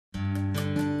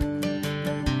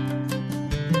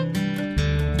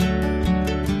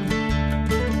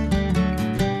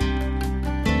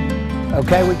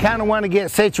Okay, we kind of want to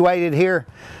get situated here.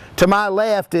 To my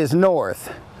left is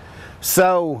north.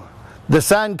 So the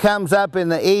sun comes up in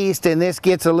the east and this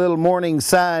gets a little morning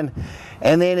sun,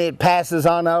 and then it passes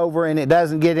on over and it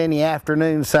doesn't get any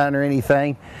afternoon sun or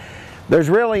anything. There's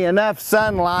really enough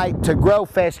sunlight to grow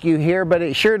fescue here, but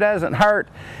it sure doesn't hurt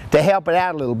to help it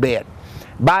out a little bit.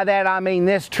 By that I mean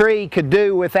this tree could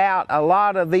do without a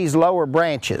lot of these lower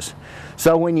branches.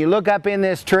 So when you look up in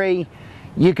this tree,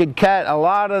 you could cut a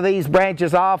lot of these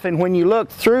branches off, and when you look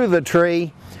through the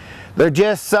tree, there's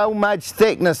just so much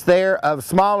thickness there of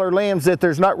smaller limbs that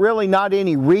there's really not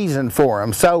any reason for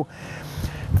them. So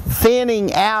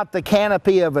thinning out the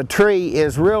canopy of a tree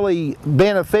is really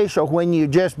beneficial when you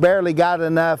just barely got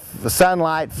enough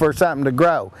sunlight for something to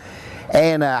grow.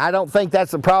 And I don't think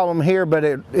that's the problem here, but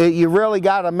you really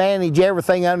got to manage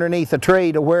everything underneath a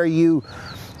tree to where you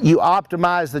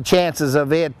optimize the chances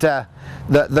of it,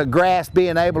 the grass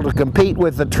being able to compete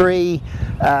with the tree.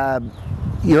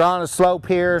 You're on a slope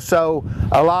here, so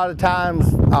a lot of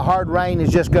times a hard rain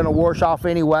is just going to wash off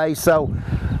anyway. So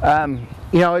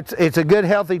you know, it's a good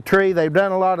healthy tree. They've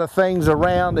done a lot of things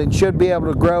around and should be able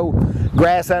to grow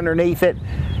grass underneath it.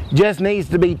 Just needs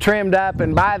to be trimmed up,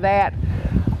 and by that,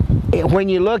 when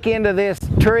you look into this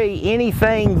tree,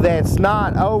 anything that's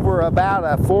not over about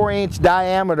a 4-inch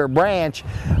diameter branch,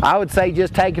 I would say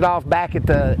just take it off back at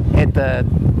the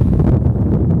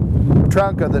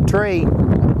trunk of the tree.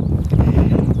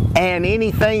 And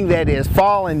anything that is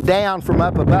falling down from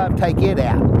up above, take it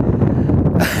out.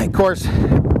 Of course,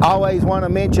 always want to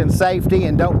mention safety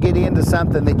and don't get into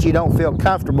something that you don't feel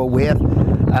comfortable with.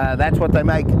 That's what they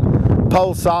make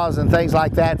pole saws and things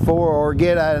like that for, or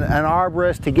get an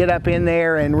arborist to get up in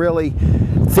there and really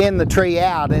thin the tree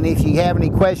out. And if you have any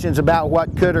questions about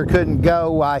what could or couldn't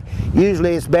go,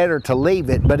 usually it's better to leave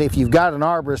it, but if you've got an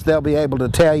arborist, they'll be able to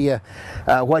tell you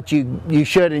what you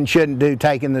should and shouldn't do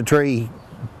taking the tree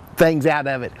things out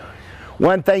of it.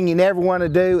 One thing you never want to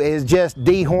do is just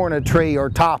dehorn a tree or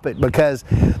top it, because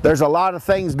there's a lot of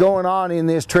things going on in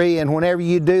this tree, and whenever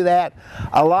you do that,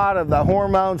 a lot of the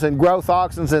hormones and growth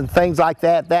auxins and things like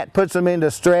that puts them into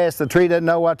stress. The tree doesn't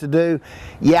know what to do.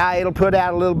 Yeah, it'll put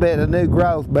out a little bit of new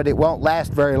growth, but it won't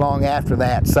last very long after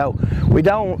that. So we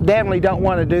definitely don't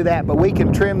want to do that, but we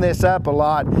can trim this up a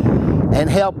lot and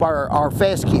help our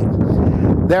fescue.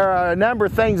 There are a number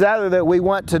of things other that we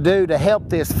want to do to help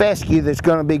this fescue that's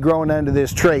going to be growing under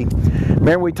this tree.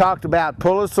 Remember, we talked about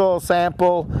pull a soil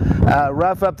sample,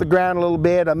 rough up the ground a little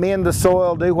bit, amend the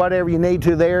soil, do whatever you need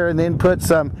to there, and then put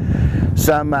some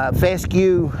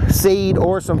fescue seed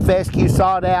or some fescue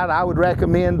sod out. I would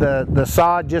recommend the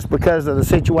sod just because of the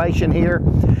situation here.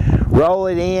 Roll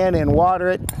it in and water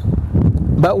it.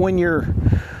 But when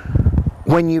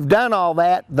you've done all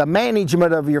that, the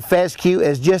management of your fescue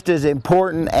is just as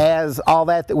important as all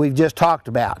that we've just talked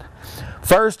about.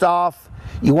 First off,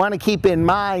 you want to keep in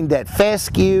mind that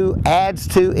fescue adds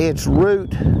to its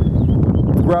root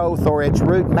growth or its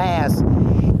root mass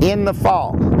in the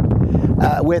fall.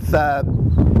 With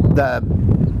the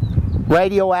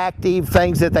radioactive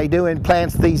things that they do in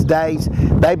plants these days,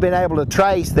 they've been able to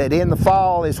trace that in the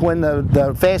fall is when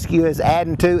the fescue is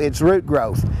adding to its root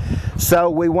growth. So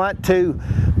we want to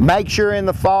make sure in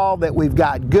the fall that we've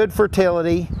got good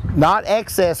fertility, not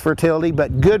excess fertility,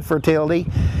 but good fertility,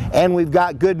 and we've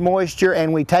got good moisture,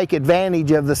 and we take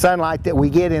advantage of the sunlight that we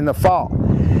get in the fall.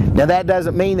 Now that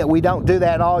doesn't mean that we don't do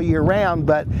that all year round,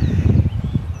 but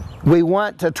we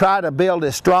want to try to build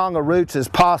as strong a roots as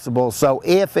possible. So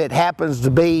if it happens to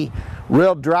be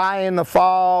real dry in the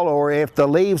fall, or if the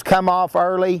leaves come off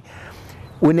early,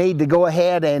 we need to go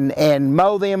ahead and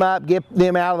mow them up, get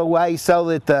them out of the way so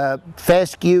that the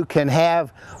fescue can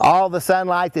have all the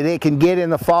sunlight that it can get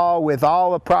in the fall with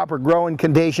all the proper growing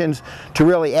conditions to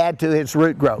really add to its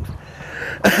root growth.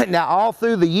 Now all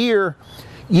through the year,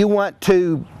 you want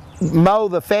to mow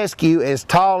the fescue as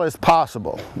tall as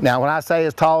possible. Now when I say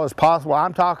as tall as possible,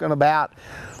 I'm talking about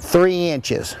 3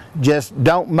 inches. Just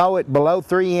don't mow it below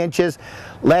 3 inches.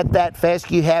 Let that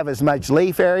fescue have as much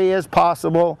leaf area as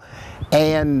possible,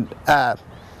 and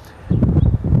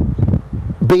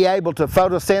be able to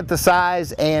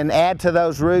photosynthesize and add to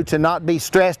those roots and not be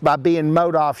stressed by being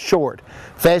mowed off short.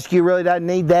 Fescue really doesn't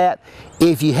need that.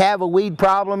 If you have a weed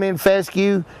problem in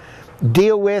fescue,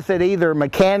 deal with it either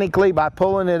mechanically by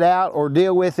pulling it out or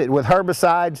deal with it with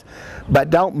herbicides, but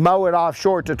don't mow it off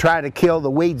short to try to kill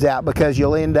the weeds out, because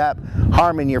you'll end up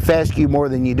harming your fescue more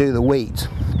than you do the weeds.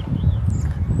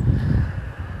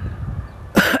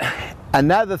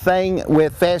 Another thing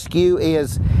with fescue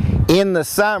is in the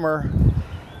summer,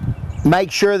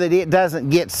 make sure that it doesn't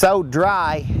get so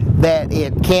dry that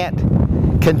it can't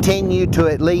continue to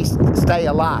at least stay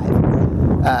alive.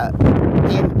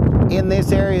 In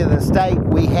this area of the state,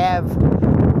 we have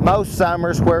most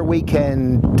summers where we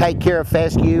can take care of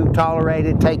fescue, tolerate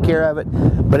it, take care of it,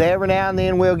 but every now and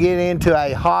then we'll get into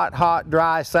a hot,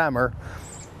 dry summer,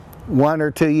 1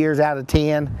 or 2 years out of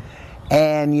 10,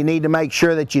 and you need to make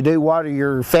sure that you do water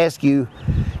your fescue.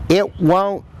 It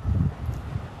won't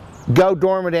go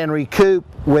dormant and recoup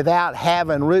without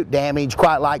having root damage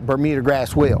quite like Bermuda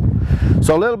grass will.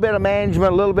 So a little bit of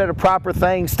management, a little bit of proper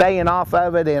things, staying off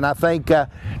of it, and I think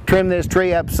trim this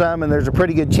tree up some, and there's a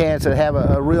pretty good chance to have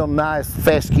a real nice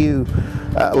fescue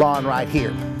lawn right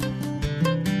here.